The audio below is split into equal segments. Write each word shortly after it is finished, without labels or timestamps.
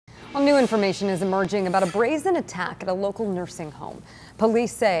Well, new information is emerging about a brazen attack at a local nursing home.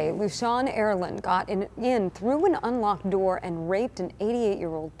 Police say Lushan Erlin got in through an unlocked door and raped an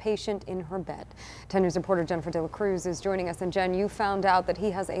 88-year-old patient in her bed. 10 News reporter Jennifer De La Cruz is joining us. And Jen, you found out that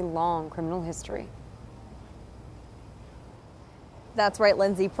he has a long criminal history. That's right,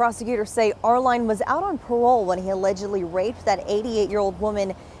 Lindsay. Prosecutors say Arline was out on parole when he allegedly raped that 88-year-old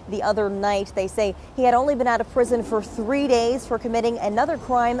woman the other night. They say he had only been out of prison for 3 days for committing another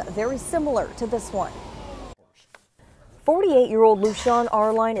crime very similar to this one. 48-year-old Lushan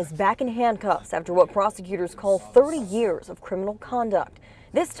Arline is back in handcuffs after what prosecutors call 30 years of criminal conduct.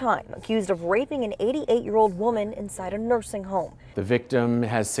 This time accused of raping an 88-year-old woman inside a nursing home. The victim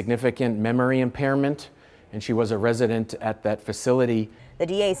has significant memory impairment, and she was a resident at that facility. The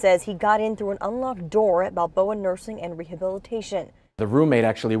DA says he got in through an unlocked door at Balboa Nursing and Rehabilitation. The roommate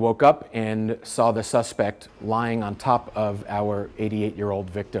actually woke up and saw the suspect lying on top of our 88-year-old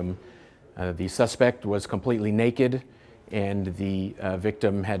victim. The suspect was completely naked, and the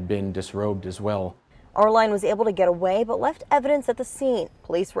victim had been disrobed as well. Arline was able to get away but left evidence at the scene.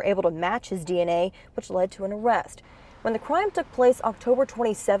 Police were able to match his DNA, which led to an arrest. When the crime took place October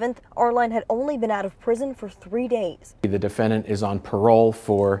 27th, Arline had only been out of prison for 3 days. The defendant is on parole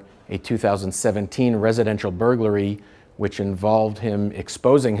for a 2017 residential burglary, which involved him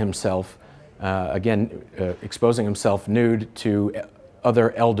exposing himself, exposing himself nude to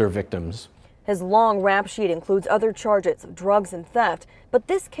other elder victims. His long rap sheet includes other charges of drugs and theft, but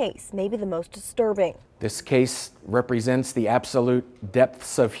this case may be the most disturbing. This case represents the absolute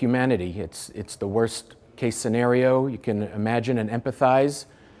depths of humanity. It's the worst case scenario you can imagine and empathize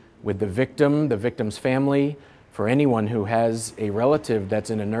with the victim's family, for anyone who has a relative that's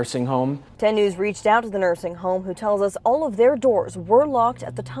in a nursing home. 10 News reached out to the nursing home, who tells us all of their doors were locked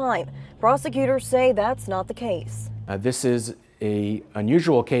at the time. Prosecutors say that's not the case. This is an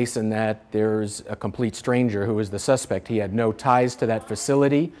unusual case in that there's a complete stranger who is the suspect. He had no ties to that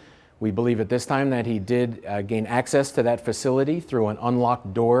facility. We believe at this time that he did gain access to that facility through an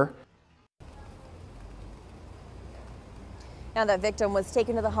unlocked door. Now that victim was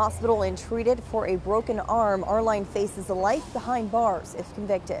taken to the hospital and treated for a broken arm. Arline faces life behind bars if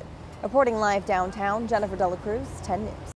convicted. Reporting live downtown, Jennifer De La Cruz, 10 News.